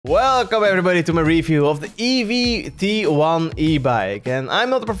Welcome everybody to my review of the Evie T1 E-Bike. And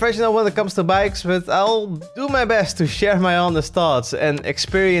I'm not a professional when it comes to bikes, but I'll do my best to share my honest thoughts and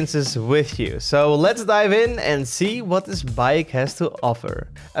experiences with you. So let's dive in and see what this bike has to offer.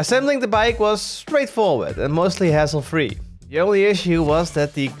 Assembling the bike was straightforward and mostly hassle-free. The only issue was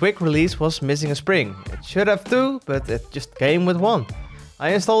that the quick release was missing a spring. It should have two, but it just came with one.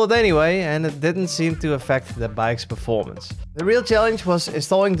 I installed it anyway, and it didn't seem to affect the bike's performance. The real challenge was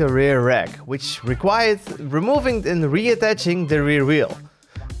installing the rear rack, which required removing and reattaching the rear wheel.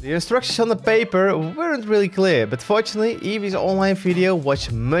 The instructions on the paper weren't really clear, but fortunately Evie's online video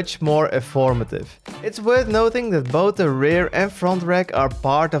was much more informative. It's worth noting that both the rear and front rack are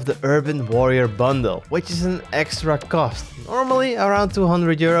part of the Urban Warrior bundle, which is an extra cost. Normally around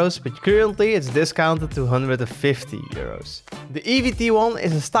 200 euros, but currently it's discounted to 150 euros. The Evie T1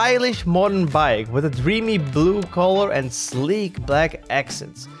 is a stylish modern bike with a dreamy blue color and sleek black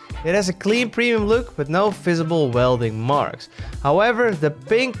accents. It has a clean premium look with no visible welding marks. However, the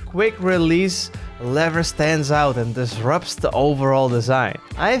pink quick release lever stands out and disrupts the overall design.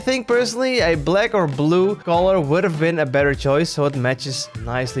 I think personally a black or blue color would have been a better choice, so it matches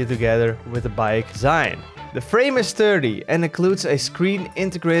nicely together with the bike design. The frame is sturdy and includes a screen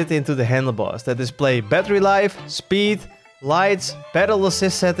integrated into the handlebars that display battery life, speed, lights, pedal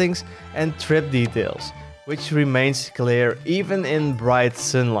assist settings and trip details, which remains clear even in bright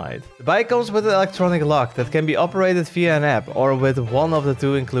sunlight. The bike comes with an electronic lock that can be operated via an app or with one of the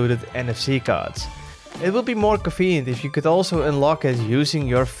two included NFC cards. It would be more convenient if you could also unlock it using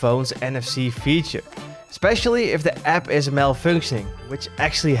your phone's NFC feature, especially if the app is malfunctioning, which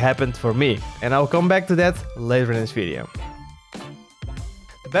actually happened for me, and I'll come back to that later in this video.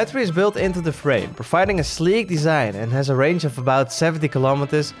 The battery is built into the frame, providing a sleek design and has a range of about 70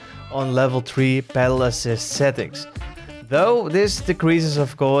 kilometers on level 3 pedal assist settings. Though this decreases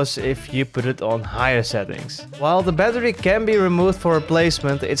of course if you put it on higher settings. While the battery can be removed for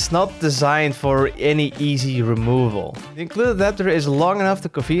replacement, it's not designed for any easy removal. The included adapter is long enough to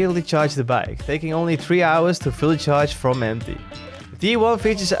conveniently charge the bike, taking only 3 hours to fully charge from empty. The T1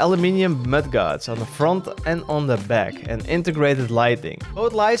 features aluminium mudguards on the front and on the back and integrated lighting.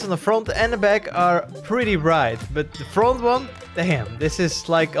 Both lights on the front and the back are pretty bright, but the front one, damn, this is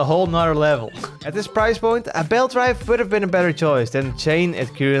like a whole nother level. At this price point, a belt drive would have been a better choice than the chain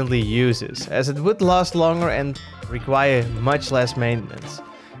it currently uses, as it would last longer and require much less maintenance.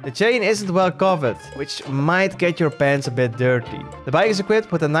 The chain isn't well covered, which might get your pants a bit dirty. The bike is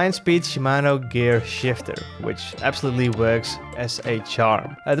equipped with a 9-speed Shimano gear shifter, which absolutely works as a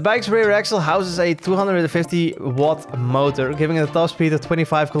charm. The bike's rear axle houses a 250 watt motor, giving it a top speed of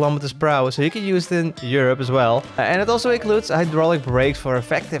 25 km per hour, so you can use it in Europe as well. And it also includes hydraulic brakes for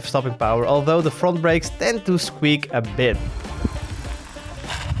effective stopping power, although the front brakes tend to squeak a bit.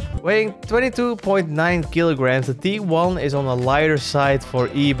 Weighing 22.9 kilograms, the T1 is on the lighter side for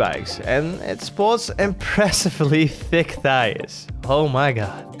e-bikes, and it sports impressively thick tires. Oh my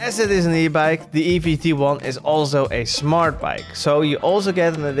god. As it is an e-bike, the Evie T1 is also a smart bike, so you also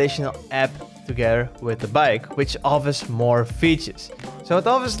get an additional app together with the bike, which offers more features. So it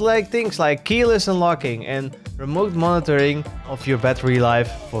offers things like keyless unlocking and remote monitoring of your battery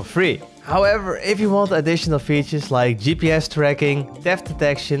life for free. However, if you want additional features like GPS tracking, theft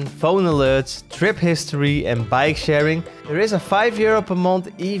detection, phone alerts, trip history and bike sharing, there is a €5 per month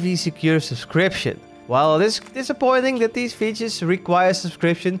Evie Secure subscription. While it is disappointing that these features require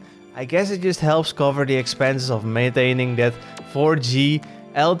subscription, I guess it just helps cover the expenses of maintaining that 4G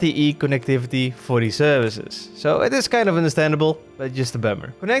LTE connectivity for these services. So it is kind of understandable, but just a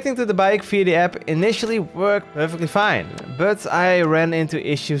bummer. Connecting to the bike via the app initially worked perfectly fine, but I ran into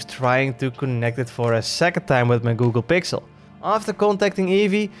issues trying to connect it for a second time with my Google Pixel. After contacting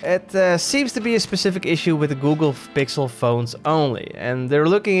Evie, it seems to be a specific issue with the Google Pixel phones only, and they're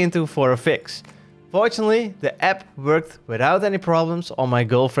looking into for a fix. Fortunately, the app worked without any problems on my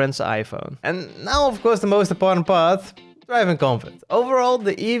girlfriend's iPhone. And now of course the most important part, driving comfort. Overall,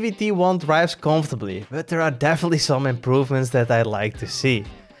 the Evie T1 drives comfortably, but there are definitely some improvements that I'd like to see.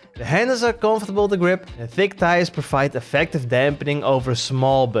 The handles are comfortable to grip, and thick tires provide effective dampening over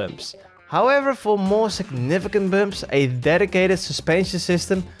small bumps. However, for more significant bumps, a dedicated suspension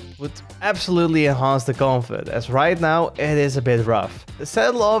system would absolutely enhance the comfort, as right now it is a bit rough. The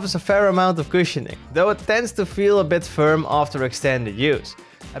saddle offers a fair amount of cushioning, though it tends to feel a bit firm after extended use.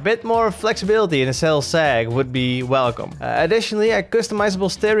 A bit more flexibility in a saddle sag would be welcome. Additionally, a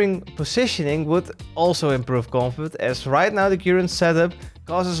customizable steering positioning would also improve comfort, as right now the current setup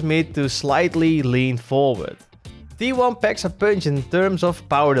causes me to slightly lean forward. T1 packs a punch in terms of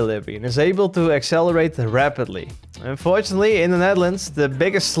power delivery and is able to accelerate rapidly. Unfortunately, in the Netherlands, the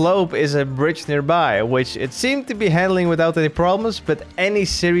biggest slope is a bridge nearby, which it seemed to be handling without any problems, but any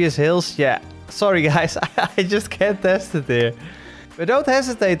serious hills, yeah, sorry guys, I just can't test it here. But don't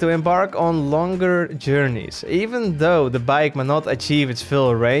hesitate to embark on longer journeys. Even though the bike may not achieve its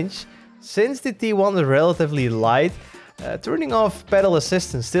full range, since the T1 is relatively light, turning off pedal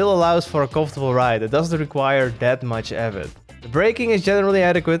assistance still allows for a comfortable ride that doesn't require that much effort. The braking is generally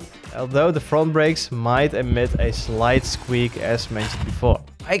adequate, although the front brakes might emit a slight squeak as mentioned before.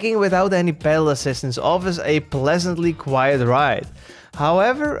 Biking without any pedal assistance offers a pleasantly quiet ride.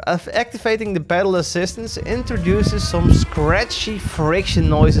 However, activating the pedal assistance introduces some scratchy friction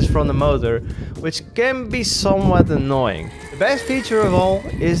noises from the motor, which can be somewhat annoying. The best feature of all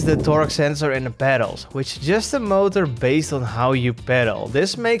is the torque sensor in the pedals, which adjusts the motor based on how you pedal.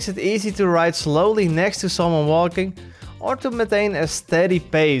 This makes it easy to ride slowly next to someone walking, or to maintain a steady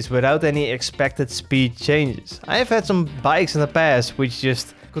pace without any expected speed changes. I have had some bikes in the past which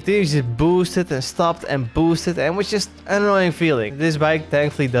just continuously boosted and stopped and boosted, and was just an annoying feeling. This bike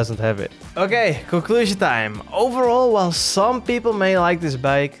thankfully doesn't have it. Okay, conclusion time. Overall, while some people may like this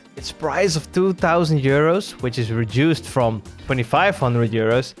bike, its price of 2,000 euros, which is reduced from 2,500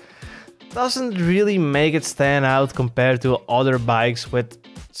 euros, doesn't really make it stand out compared to other bikes with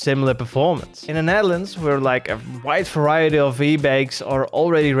similar performance. In the Netherlands, where like a wide variety of e-bikes are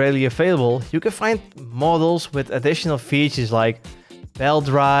already readily available, you can find models with additional features like belt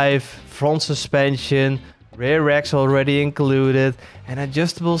drive, front suspension, rear racks already included, and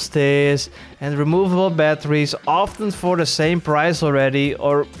adjustable steers and removable batteries, often for the same price already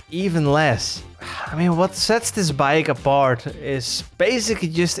or even less. I mean, what sets this bike apart is basically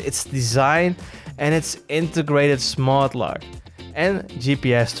just its design and its integrated smart lock and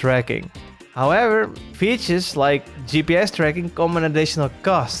GPS tracking. However, features like GPS tracking come at additional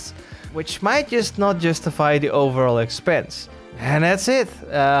costs, which might just not justify the overall expense. And that's it.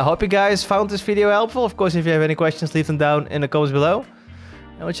 Hope you guys found this video helpful. Of course, if you have any questions, leave them down in the comments below.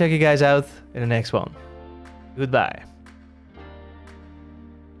 And we'll check you guys out in the next one. Goodbye.